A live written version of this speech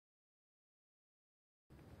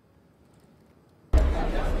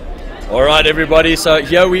Alright everybody, so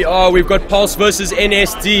here we are, we've got puLse versus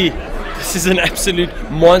NSD. This is an absolute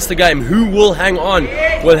monster game. Who will hang on?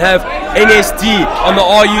 We'll have NSD on the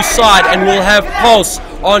RU side and we'll have puLse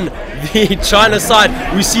on the China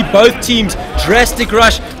side. We see both teams drastic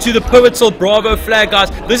rush to the pivotal Bravo flag, guys.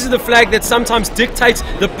 This is the flag that sometimes dictates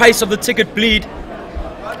the pace of the ticket bleed.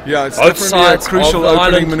 Yeah, it's both definitely sides a crucial of the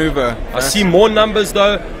opening island. maneuver. I see more numbers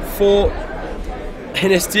though for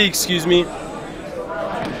NSD, excuse me.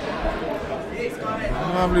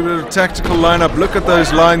 Lovely bit of tactical lineup. Look at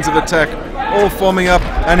those lines of attack all forming up,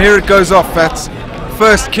 and here it goes off. That's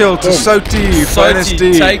first kill to Soti for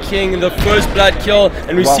NSD. Taking the first blood kill,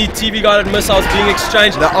 and we see TV guided missiles being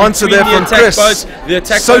exchanged. The answer there from Chris. The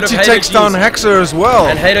attack boat of Soti takes down Haxer as well.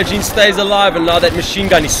 And Haydogene stays alive, and now that machine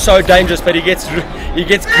gun is so dangerous, but he gets greeted.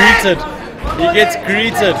 He gets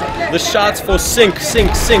greeted. The shots for sink.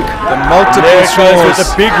 The multiple goes with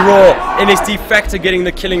a big roar. NSD Factor getting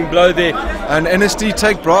the killing blow there. And NSD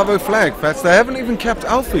take Bravo flag. Fats, they haven't even capped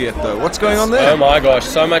Alpha yet though. What's going on there? Oh my gosh,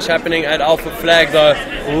 so much happening at Alpha flag though.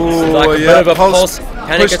 Ooh, like a bit of a puLse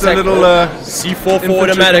panic pushed attack. a little C4 for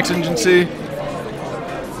automatic contingency.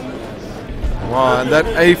 Wow, and that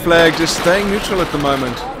A flag just staying neutral at the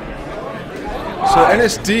moment. So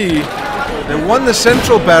NSD, they won the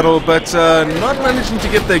central battle, but not managing to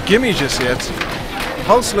get their gimme just yet.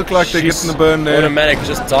 puLse look like they're getting the burn there. Automatic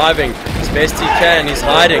just diving as best he can, he's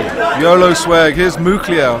hiding. YOLO swag, here's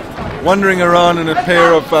Muklia wandering around in a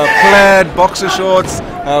pair of plaid boxer shorts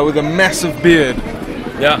with a massive beard.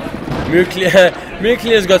 Yeah,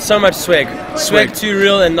 Muklia's got so much swag. Swag too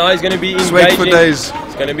real, and now he's going to be engaging. Swag for days.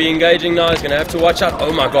 He's going to be engaging now, he's going to have to watch out.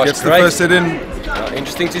 Oh my gosh, gets great. The first hit in.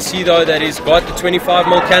 Interesting to see though that he's got the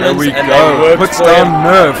 25mm cannons. There we and go. Puts down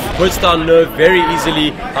Nerve. Puts down Nerve very easily.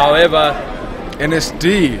 However,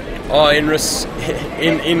 NSD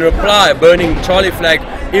in reply, burning Charlie flag,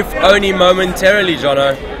 if only momentarily,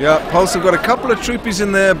 Jono. Yeah, puLse have got a couple of troopies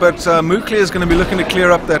in there, but Muklia is going to be looking to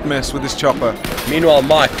clear up that mess with his chopper. Meanwhile,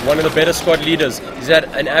 Mike, one of the better squad leaders, he's had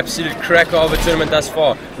an absolute cracker of a tournament thus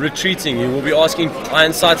far. Retreating, he will be asking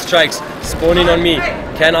Iron Sights Drakes, spawn in on me.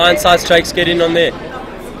 Can Iron Sights Drakes get in on there?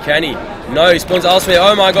 Can he? No, he spawns elsewhere.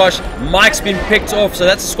 Oh my gosh, Mike's been picked off, so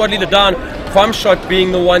that's the squad leader down. Quamshot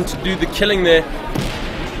being the one to do the killing there.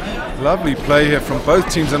 Lovely play here from both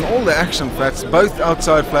teams and all the action flats, both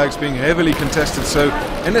outside flags being heavily contested. So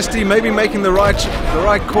NSD maybe making the right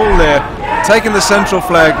call there, taking the central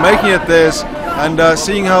flag, making it theirs, and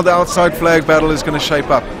seeing how the outside flag battle is going to shape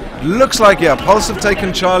up. Looks like, yeah, puLse have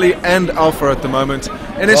taken Charlie and Alpha at the moment.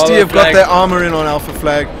 NSD have got their armor in on Alpha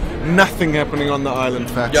flag. Nothing happening on the island,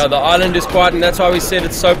 Fats. Yeah, the island is quiet, and that's why we said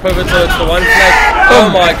it's so pivotal. It's the one flag.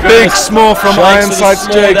 Oh my goodness. Big small from Iron Sights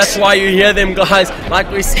Drakes. That's why you hear them, guys.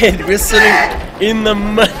 Like we said, we're sitting in the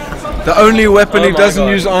middle. The only weapon he doesn't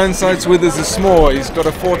use Iron Sights with is a s'more. He's got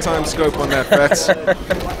a 4-time scope on that, Fats.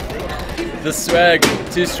 The swag,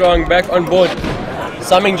 too strong, back on board.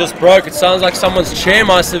 Something just broke. It sounds like someone's chair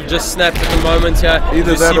must have just snapped at the moment here.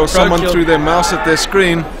 Either that or someone threw their mouse at their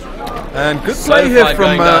screen. And good play here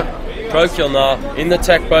from ProKill now in the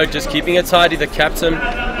tech boat, just keeping it tidy. The captain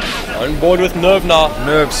on board with Nerve now.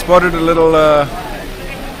 Nerve spotted a little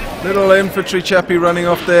infantry chappie running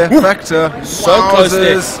off there. Factor so close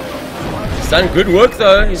there. He's done good work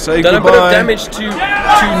though. He's done a bit of damage to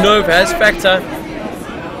Nerve as Factor.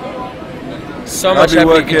 So much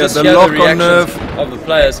happening. You can just hear the reactions of the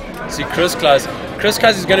players. See Chris Klaus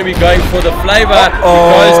is going to be going for the flavor. It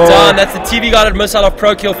goes down. That's the TV guided missile of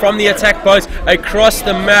ProKill from the attack boat across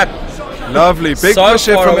the map. Lovely. Big push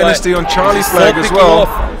here from NSD on Charlie's flag as well.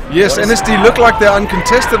 Yes, NSD look like they're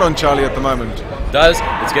uncontested on Charlie at the moment.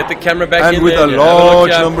 Let's get the camera back in and with a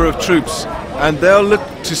large number of troops. And they'll look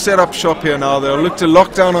to set up shop here now. They'll look to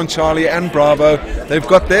lock down on Charlie and Bravo. They've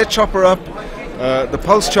got their chopper up. The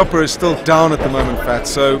puLse chopper is still down at the moment, Fat.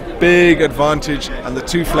 So big advantage, and the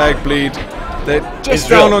 2 flag bleed. They're just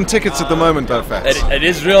down on tickets at the moment though, Fats. It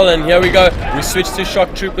is real, and here we go. We switch to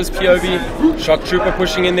Shock Trooper's POV. Shock Trooper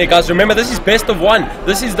pushing in there, guys. Remember, this is best of 1.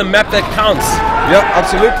 This is the map that counts. Yeah,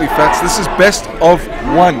 absolutely, Fats. This is best of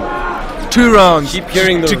 1. 2 rounds. Keep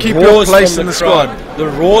hearing to keep your place in the squad. The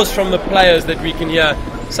roars from the players that we can hear.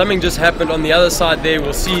 Something just happened on the other side there.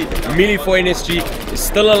 We'll see Melee for NSG is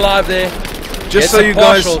still alive there. Just so you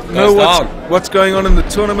guys know what's going on in the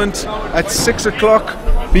tournament, at 6 o'clock,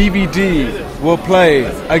 BVD will play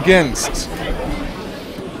against...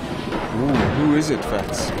 who is it,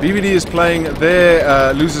 Fats? BVD is playing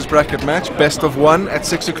their losers bracket match, best of 1, at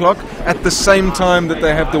 6 o'clock, at the same time that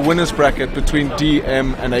they have the winners bracket between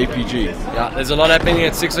DM and APG. Yeah, there's a lot happening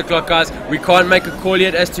at 6 o'clock, guys. We can't make a call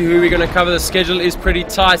yet as to who we're going to cover. The schedule is pretty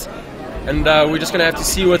tight. and we're just going to have to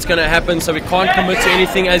see what's going to happen. So we can't commit to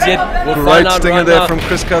anything as yet. We'll Great find out stinger right there now. from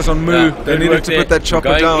Chris Kaz on Moo. They needed to put that chopper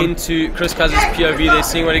down. Going into Chris Kaz's POV, they're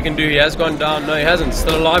seeing what he can do. He has gone down. No, he hasn't.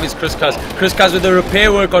 Still alive is Chris Kaz. Chris Kaz with the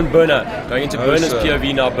repair work on Burner. Going into Burner's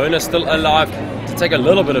POV now. Burner's still alive to take a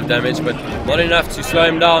little bit of damage, but not enough to slow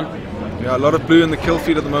him down. Yeah, a lot of blue in the kill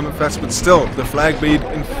feed at the moment, Fats, but still the flag bleed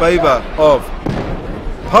in favor of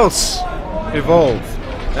puLse Evolve.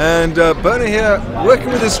 And Burner here working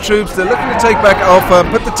with his troops. They're looking to take back Alpha,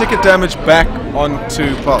 put the ticket damage back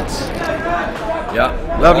onto puLse. Yeah,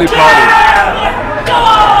 lovely party.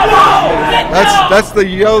 That's the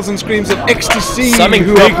yells and screams of XTC. Something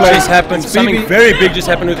big just happened. Something very big just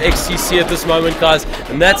happened with XTC at this moment, guys,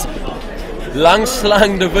 and that's Lang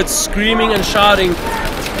Slang de Wit screaming and shouting.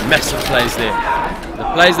 Massive plays there.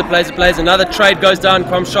 The plays. Another trade goes down.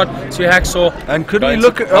 Quam shot to Hacksaw. And could we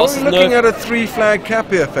look at? Are we looking at a 3-flag cap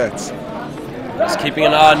here, Fats? He's keeping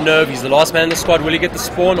an eye on Nerve. He's the last man in the squad. Will he get the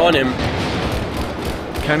spawn on him?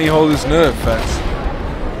 Can he hold his nerve, Fats?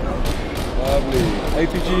 Lovely.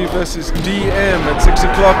 APG versus DM at 6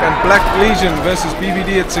 o'clock, and Black Legion versus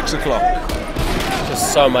BBD at 6 o'clock.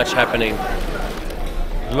 Just so much happening.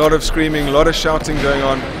 A lot of screaming, a lot of shouting going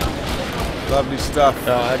on. Lovely stuff.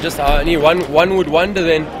 One would wonder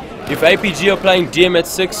then, if APG are playing DM at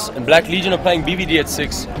 6 and Black Legion are playing BBD at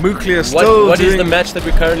 6, Nuclear still what is the match that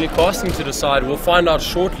we're currently casting to decide? We'll find out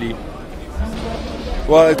shortly.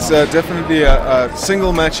 Well, it's definitely a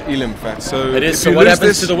single match elim, Fats. So it is. So what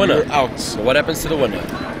happens to the winner? You're out. So what happens to the winner?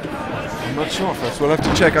 I'm not sure, Fats. We'll have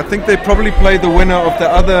to check. I think they probably play the winner of the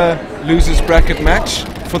other losers bracket match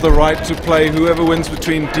for the right to play whoever wins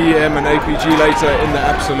between DM and APG later in the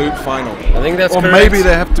absolute final. I think that's correct. Or maybe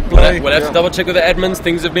they have to play. We'll have to double check with the admins.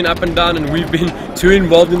 Things have been up and down, and we've been too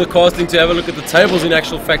involved in the casting to have a look at the tables in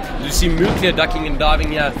actual fact. You see Nuclear ducking and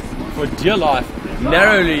diving here for dear life,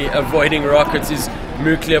 narrowly avoiding rockets is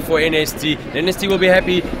Nuclear for NSD. NSD will be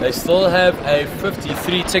happy. They still have a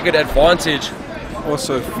 53 ticket advantage.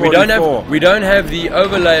 Also 44. We don't have the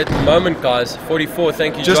overlay at the moment, guys. 44,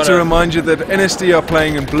 thank you, Just to remind you that NSD are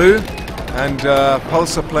playing in blue and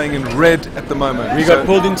puLse are playing in red at the moment. We got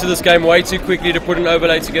pulled into this game way too quickly to put an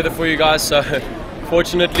overlay together for you guys, so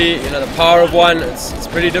fortunately, the power of one, it's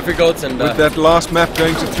pretty difficult. And with that last map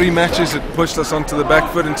going to 3 matches, it pushed us onto the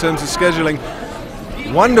back foot in terms of scheduling.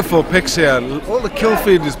 Wonderful picks here. All the kill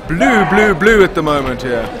feed is blue at the moment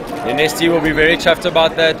here. NSD will be very chuffed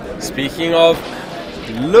about that. Speaking of,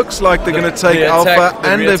 looks like they're going to take Alpha,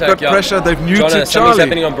 and they've got pressure. They've muted Charlie. Something's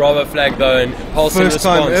happening on Bravo flag though, and puLse in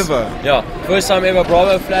response. First time ever. Yeah, first time ever.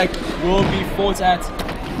 Bravo flag will be fought at.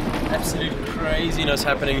 Absolute craziness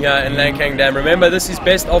happening here in Langkang Dam. Remember, this is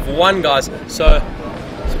best of 1, guys. So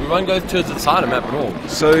we won't go towards the side of the map at all.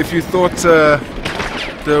 So if you thought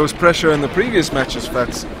there was pressure in the previous matches,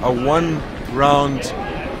 Fats, a one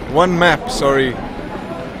map,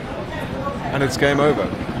 and it's game over.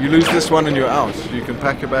 You lose this one and you're out. You can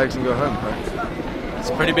pack your bags and go home, right? It's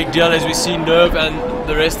a pretty big deal as we see Nerve and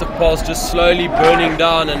the rest of puLse just slowly burning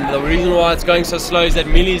down, and the reason why it's going so slow is that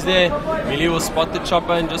Millie's there. Millie will spot the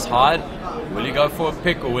chopper and just hide. Will he go for a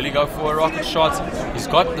pick or will he go for a rocket shot? He's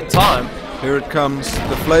got the time. Here it comes,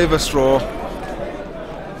 the flavor straw.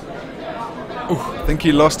 I think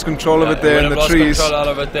he lost control of it there in the trees. Lost control out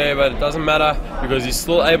of it there, but it doesn't matter because he's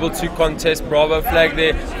still able to contest Bravo flag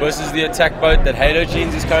there versus the attack boat that Halo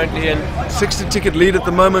Jeans is currently in. 60 ticket lead at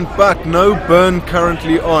the moment, but no burn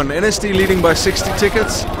currently on. NSD leading by 60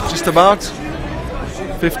 tickets, just about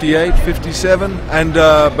 58, 57, and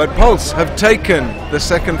but puLse have taken the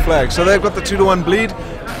second flag, so they've got the 2-to-1 bleed,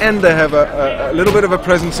 and they have a little bit of a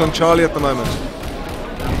presence on Charlie at the moment.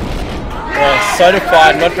 Well,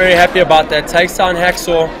 certified, not very happy about that. Takes down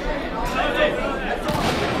Hacksaw.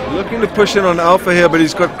 Looking to push in on Alpha here, but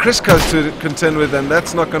he's got Chris Kaz to contend with, and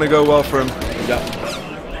that's not going to go well for him. Yeah.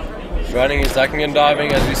 Running his ducking and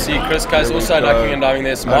diving, as we see Chris Kaz also ducking and diving.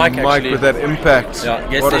 There's Mike actually. Mike with that impact. Yeah,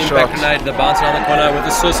 gets what the impact grenade, the bounce around the corner with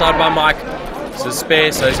the suicide by Mike. It's a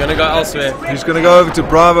spare, so he's going to go elsewhere. He's going to go over to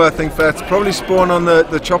Bravo, I think. Fats probably spawn on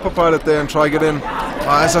the chopper pilot there and try get in.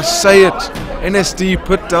 As I say it, NSD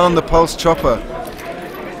put down the puLse chopper.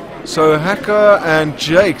 So Hacker and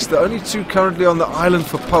Jakes, the only 2 currently on the island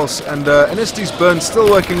for puLse, and NSD's burn still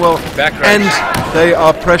working well, and they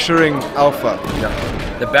are pressuring Alpha. Yeah.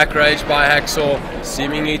 The back rage by Hacksaw,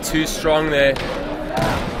 seemingly too strong there.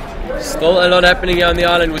 Still a lot happening here on the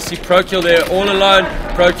island. We see ProKill there all alone.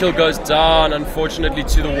 ProKill goes down, unfortunately,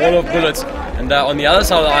 to the wall of bullets. And on the other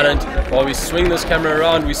side of the island, while we swing this camera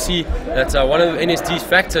around, we see that one of the NSD's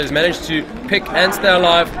factors managed to pick and stay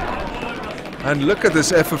alive. And look at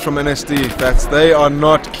this effort from NSD. They are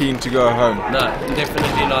not keen to go home. No,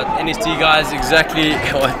 definitely not. NSD guys, exactly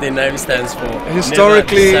what their name stands for.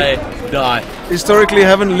 Historically, never say die. Historically,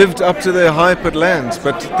 haven't lived up to their hype at Lands,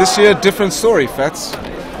 but this year, different story, Fats.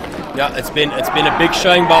 Yeah, it's been a big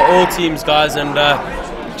showing by all teams, guys, and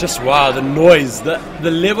just wow, the noise, the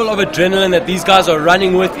level of adrenaline that these guys are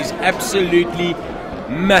running with is absolutely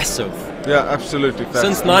massive. Yeah, absolutely. Fats.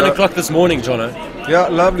 Since 9 o'clock this morning, Jono. Yeah,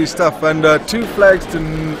 lovely stuff. And 2 flags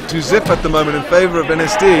to zip at the moment in favour of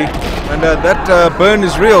NSD. And that burn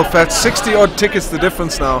is real, Fats. 60 odd tickets the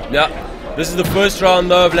difference now. Yeah. This is the first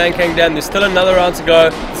round though of Langkang Dam. There's still another round to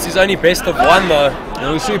go. This is only best of 1 though.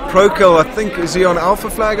 And we see Procol, I think, is he on Alpha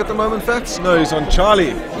flag at the moment, Fats? No, he's on Charlie.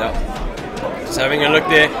 Yeah. Just having a look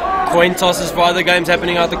there. Coin tosses for other games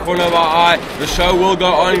happening out the corner of our eye. The show will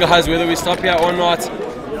go on, guys, whether we stop here or not.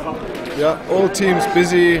 Yeah, all teams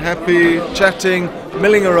busy, happy, chatting,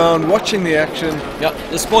 milling around, watching the action. Yeah,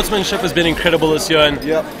 the sportsmanship has been incredible this year, and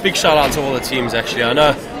big shout out to all the teams actually. I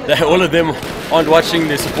know that all of them aren't watching,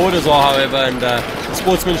 their supporters are, however, and the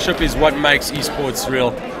sportsmanship is what makes esports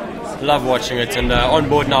real. Love watching it, and on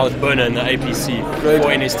board now with Burner and the APC for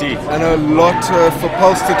NSD. And a lot for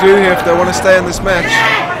Pulse to do here if they want to stay in this match.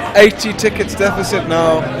 80 tickets deficit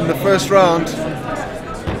now in the first round.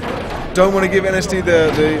 Don't want to give NSD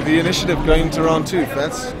the initiative going into round 2,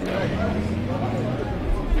 Fats.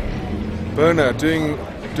 Burner doing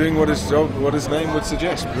what his name would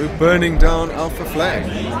suggest, burning down Alpha flag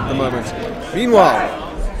at the moment. Meanwhile,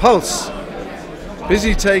 Pulse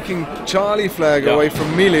busy taking Charlie flag away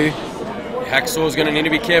from Melee. Hacksaw's going to need to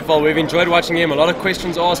be careful. We've enjoyed watching him. A lot of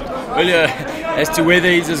questions asked earlier as to whether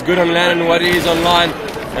he's as good on land and what he is online,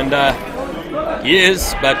 and he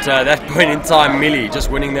is, but at that point in time, Melee just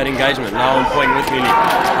winning that engagement. Now on point with Melee.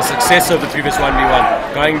 The success of the previous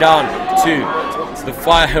 1v1. Going down to the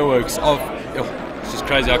fireworks of... it's just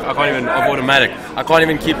crazy. I can't even... Of automatic. I can't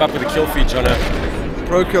even keep up with the kill feed on her.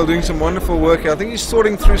 Procol doing some wonderful work here. I think he's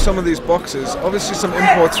sorting through some of these boxes. Obviously some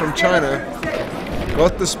imports from China.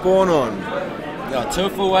 Got the spawn on. Yeah,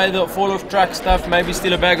 turf away the fall off track stuff. Maybe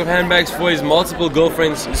steal a bag of handbags for his multiple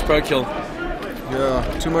girlfriends. Is Procol.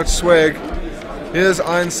 Yeah, too much swag. Here's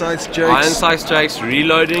Iron Sights Jakes. Iron Sights Jakes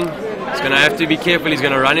reloading. He's going to have to be careful. He's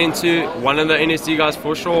going to run into one of the NSD guys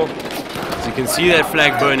for sure. So you can see that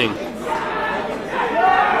flag burning.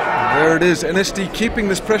 There it is. NSD keeping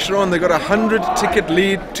this pressure on. They got a 100 ticket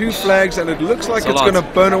lead, 2 flags, and it looks like it's going to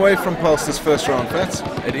burn away from Pulse this first round, Fats.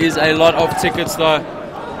 It is a lot of tickets though.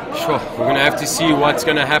 Sure, we're going to have to see what's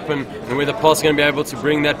going to happen and whether Pulse is going to be able to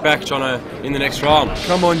bring that back, Jono, in the next round.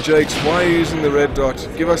 Come on, Jakes. Why are you using the red dot?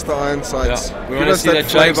 Give us the Iron Sights. Yeah, we want to see that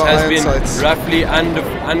Jakes has been roughly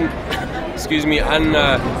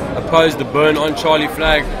opposed the burn on Charlie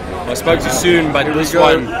flag. I spoke too soon, but this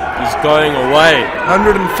one is going away.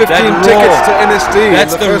 115 tickets to NSD.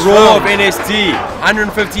 That's the raw of NSD.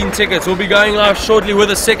 115 tickets. We'll be going live shortly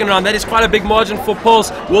with a second round. That is quite a big margin for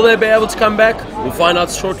Pulse. Will they be able to come back? We'll find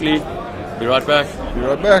out shortly. Be right back. Be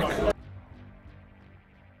right back.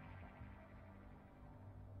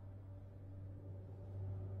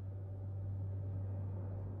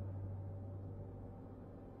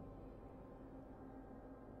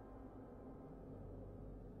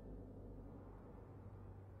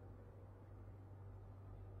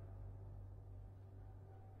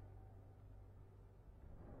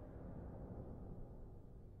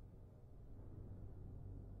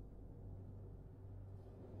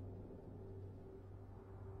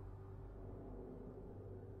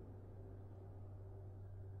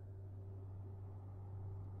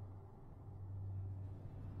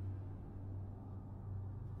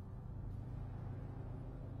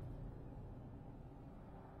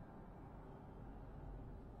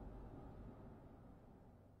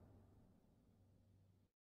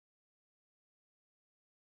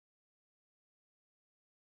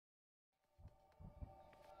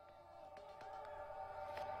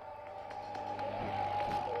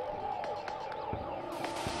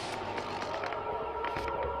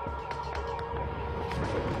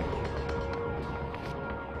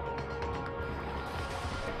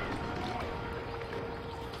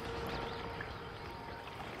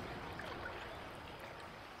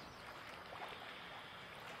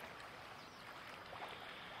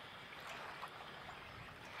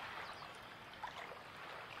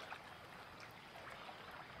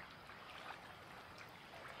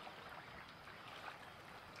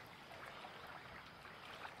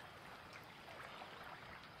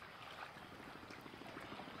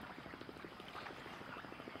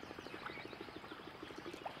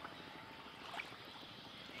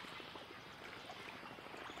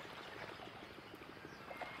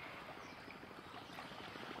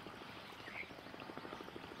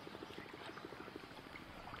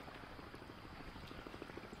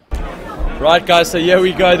 Right guys, so here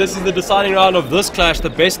we go. This is the deciding round of this clash, the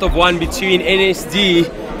best of one between NSD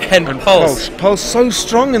and puLse. puLse so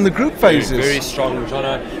strong in the group phases. Very strong,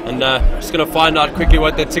 Jono. And just going to find out quickly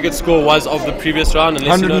what their ticket score was of the previous round.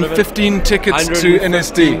 115 tickets to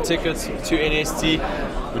NSD. Tickets to NSD.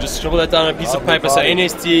 We'll just scribble that down on a piece of paper. So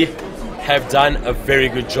NSD have done a very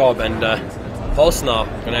good job, and puLse now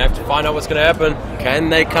going to have to find out what's going to happen. Can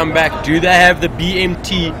they come back? Do they have the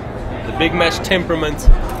BMT, the big match temperament?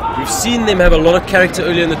 We've seen them have a lot of character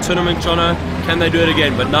earlier in the tournament, Jono. Can they do it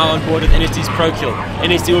again? But now on board with NSD's Pro Kill.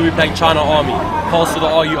 NSD will be playing China Army, puLse for the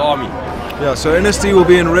RU Army. Yeah, so NSD will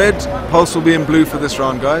be in red, puLse will be in blue for this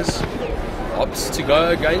round, guys. Opts to go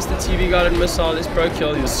against the TV guided missile, this Pro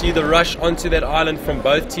Kill. You'll see the rush onto that island from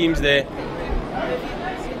both teams there.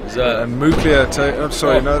 And Nuclear, no, it's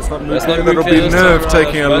not Nuclear. That'll be this Nerve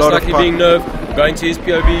taking a lot of fire. Being Nerve, going to his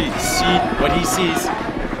POV, see what he sees.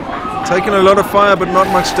 Taking a lot of fire, but not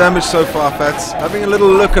much damage so far, Fats. Having a little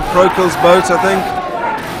look at ProKill's boat, I think.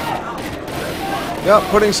 Yeah,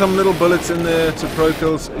 putting some little bullets in there to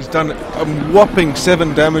ProKill's. He's done a whopping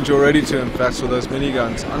 7 damage already to him, Fats, with those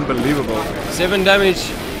miniguns. Unbelievable. 7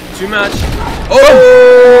 damage, too much.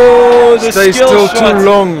 Oh! The Stays skill still shot. too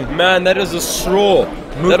long. Man, that is a straw.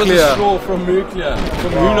 Nuclear. That was a straw from Nuclear.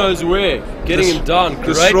 From who knows where. Getting him down.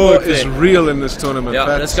 The Great straw work is there. real in this tournament. Yeah,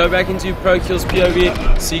 Fats. let's go back into ProKill's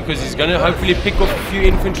POV. See, because he's going to hopefully pick up a few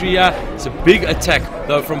infantry here. It's a big attack,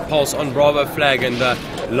 though, from puLse on Bravo flag. And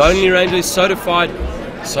Lonely Ranger is certified.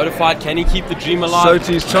 Certified, can he keep the dream alive?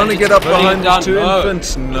 Soti's trying to get up behind his 2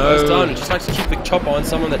 infants. No. Goes down. He just likes to keep the chopper on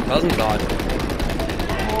someone that doesn't die.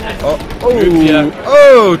 Oh,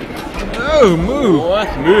 no, move.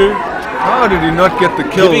 What? Move. How did he not get the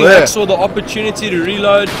kill Giving there? Axel the opportunity to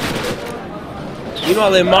reload.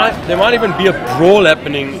 Meanwhile, there might even be a brawl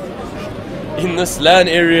happening in this LAN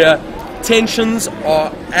area. Tensions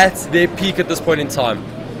are at their peak at this point in time.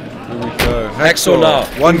 Here we go. Hacksaw now.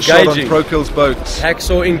 One shot on engaging. ProKill's boats.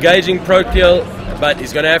 Hacksaw engaging ProKill, but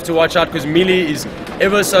he's going to have to watch out because melee is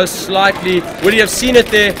ever so slightly. Would he have seen it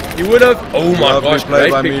there? He would have. Oh my Lovely gosh, play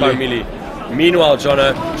great pick by melee. Meanwhile,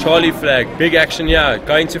 Jono, Charlie flag, big action here,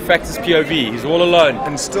 going to Factor's POV, he's all alone.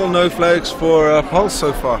 And still no flags for puLse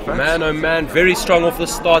so far, Fats. Man, oh man, very strong off the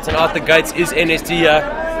start, and out the gates is NSD here.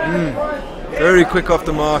 Very quick off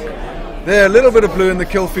the mark. There, a little bit of blue in the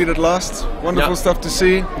kill feed at last. Wonderful stuff to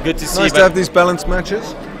see. Good to see. Nice to have these balanced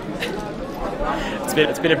matches.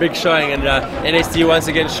 It's been a big showing, and NSD once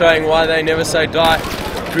again showing why they never say die.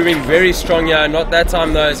 Proving very strong here, not that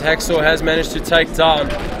time though, as Hacksaw has managed to take down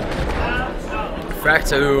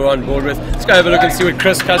Fractor, who we're on board with. Let's go have a look and see what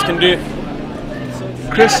Chris can do.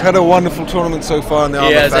 Chris had a wonderful tournament so far in the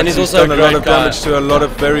armor. Yes, and he's also done a lot of damage to a lot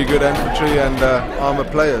of very good infantry and armor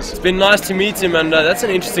players. It's been nice to meet him, and that's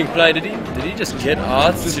an interesting play. Did he just get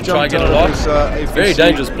out to try and get a lock? Very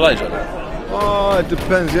dangerous play, John. Oh, it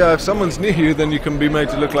depends. Yeah, if someone's near you, then you can be made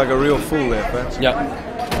to look like a real fool there, Fats.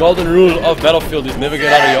 Yeah. Golden rule of Battlefield is never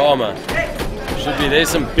get out of your armor. Should be. There's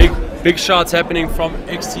some big shots happening from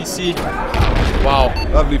XTC. Wow.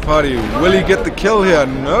 Lovely party. Will he get the kill here?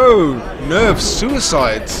 No. Nerve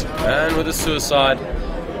suicides. And with a suicide.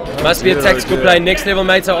 Must be a tactical play. Next level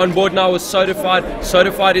mates are on board now with Sotified.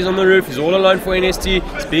 Sotified is on the roof. He's all alone for NSD.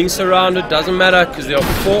 He's being surrounded. Doesn't matter because there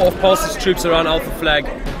are 4 of puLse's troops around Alpha Flag.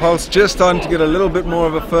 puLse just starting to get a little bit more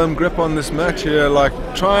of a firm grip on this match here, like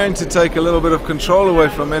trying to take a little bit of control away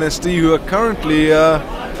from NSD, who are currently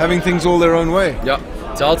having things all their own way. Yeah.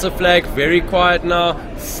 Delta Flag very quiet now.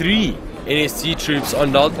 3 NSD troops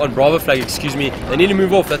on Bravo flag, excuse me. They need to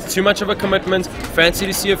move off. That's too much of a commitment. Fancy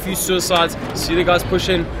to see a few suicides. See the guys push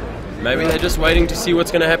in. Maybe they're just waiting to see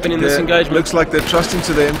what's going to happen in this engagement. Looks like they're trusting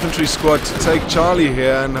to their infantry squad to take Charlie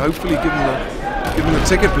here and hopefully give them the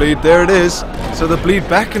ticket bleed. There it is. So the bleed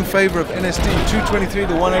back in favor of NSD. 223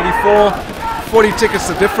 to 184. 40 tickets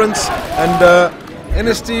the difference. And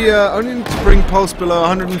NSD only need to bring puLse below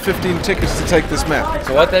 115 tickets to take this map.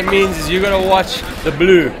 So what that means is you're going to watch the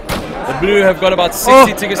blue. The blue have got about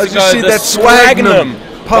 60 tickets to go. See that Swagnum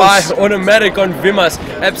by Automatic on Vimas.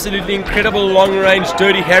 Absolutely incredible long range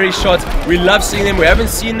Dirty Harry shots. We love seeing them. We haven't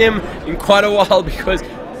seen them in quite a while because...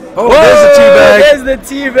 Oh, there's the teabag. There's the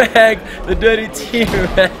teabag. The dirty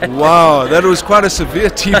teabag. Wow, that was quite a severe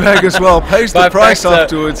teabag as well. Pays the price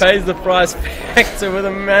afterwards. Pays the price. Factor with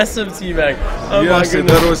a massive teabag. Oh yes, my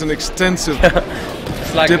goodness. that was an extensive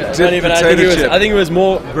It's like, dip I think it was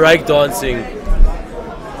more breakdancing.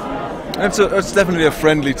 It's definitely a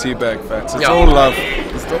friendly teabag, Fats. It's all love.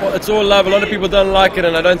 It's all love. A lot of people don't like it,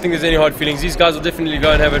 and I don't think there's any hard feelings. These guys will definitely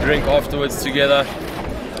go and have a drink afterwards together.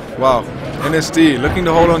 Wow. NSD looking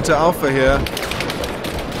to hold on to Alpha here.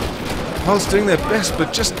 puLse doing their best,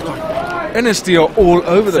 but just like NSD are all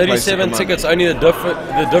over the place. 37 tickets, only the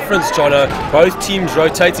difference, Jono. Both teams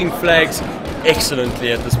rotating flags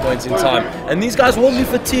excellently at this point in time. And these guys will be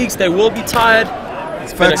fatigued, they will be tired. In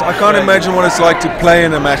fact, I can't imagine what it's like to play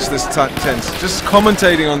in a match this tense. Just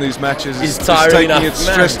commentating on these matches is taking its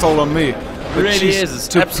stress toll on me. It really is. It's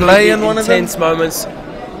to play in one of them, intense moments.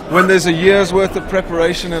 When there's a year's worth of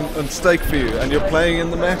preparation and stake for you, and you're playing in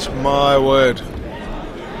the match, my word.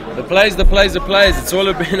 The plays, the plays, the plays. It's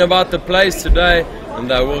all been about the plays today. And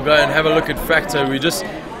we'll go and have a look at Factor. We just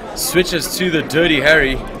switches to the Dirty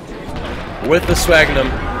Harry with the Swagnum.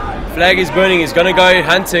 Flag is burning, he's going to go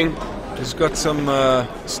hunting. He's got some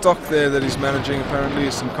stock there that he's managing,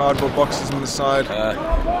 apparently. Some cardboard boxes on the side.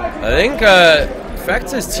 I think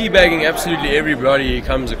Factor's teabagging absolutely everybody he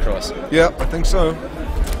comes across. Yeah, I think so.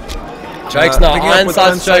 Jakes now,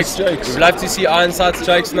 Ironsights Jakes. We'd love to see Ironsights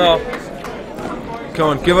Jakes now.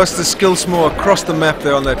 Come on, give us the skills more across the map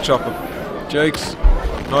there on that chopper. Jakes,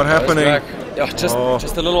 not happening. Yeah, just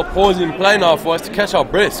a little pause in play now for us to catch our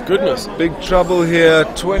breaths. Goodness. Big trouble here.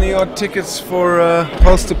 20 odd tickets for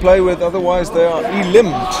puLse to play with, otherwise they are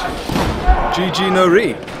elimed. GG no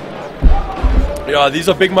re. Yeah, these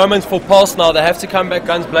are big moments for puLse now. They have to come back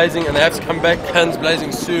guns blazing, and they have to come back guns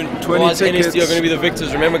blazing soon. 20 tickets. NSD are going to be the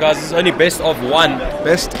victors. Remember, guys, this is only best of one.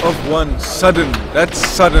 Best of one. Sudden. That's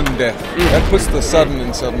sudden death. That puts the sudden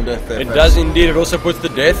in sudden death there. It does indeed. It also puts the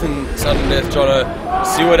death in sudden death, Jono.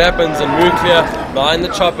 See what happens. And Nuclear behind the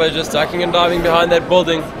chopper, just ducking and diving behind that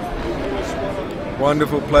building.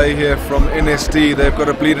 Wonderful play here from NSD. They've got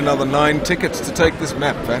to bleed another 9 tickets to take this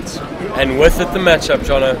map, Fats. And with it, the matchup,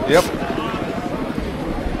 Jono. Yep.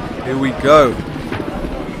 Here we go.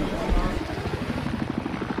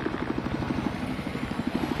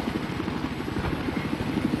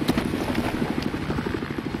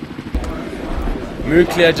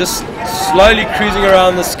 Nuclear just slowly cruising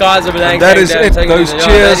around the skies of Lang. That is it. Those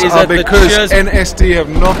cheers are because NSD have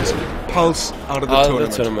knocked puLse out of the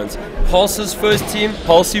tournament. puLse's first team,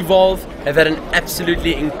 puLse Evolve, have had an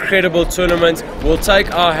absolutely incredible tournament. We'll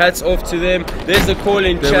take our hats off to them. There's the call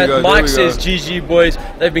in chat. Mike says GG boys.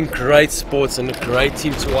 They've been great sports and a great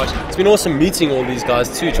team to watch. It's been awesome meeting all these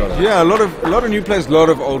guys too, John. Yeah, a lot of new players, a lot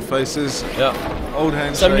of old faces. Yeah. Old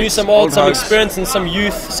handshakes. Some new, some old, some experience and some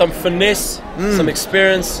youth, some finesse, some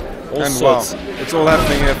experience, all sorts. Wow, it's all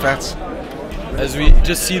happening here, Fats. As we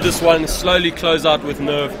just see this one slowly close out with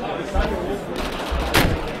Nerve.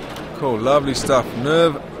 Cool, lovely stuff.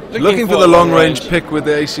 Nerve looking for the long-range pick with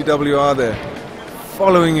the ACWR there.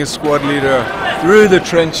 Following his squad leader through the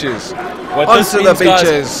trenches. Onto the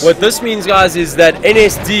beaches. What this means, guys, is that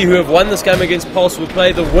NSD, who have won this game against puLse, will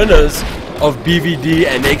play the winners of BVD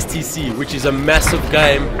and XTC, which is a massive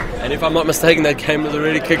game. And if I'm not mistaken, that game has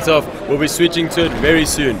already kicked off. We'll be switching to it very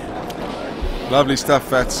soon. Lovely stuff,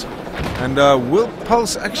 Fats. And will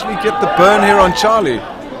puLse actually get the burn here on Charlie?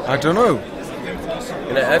 I don't know.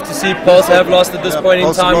 Gonna have to see. puLse have lost at this point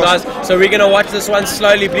in time, guys. So we're gonna watch this one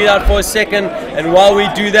slowly bleed out for a second. And while we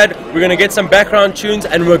do that, we're gonna get some background tunes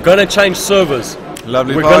and we're gonna change servers.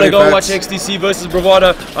 Lovely. We're gonna go watch XTC versus Bravado.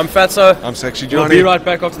 I'm Fatso. I'm Sexy Johnny. We'll be right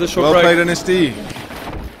back after the short break. Well played, NSD.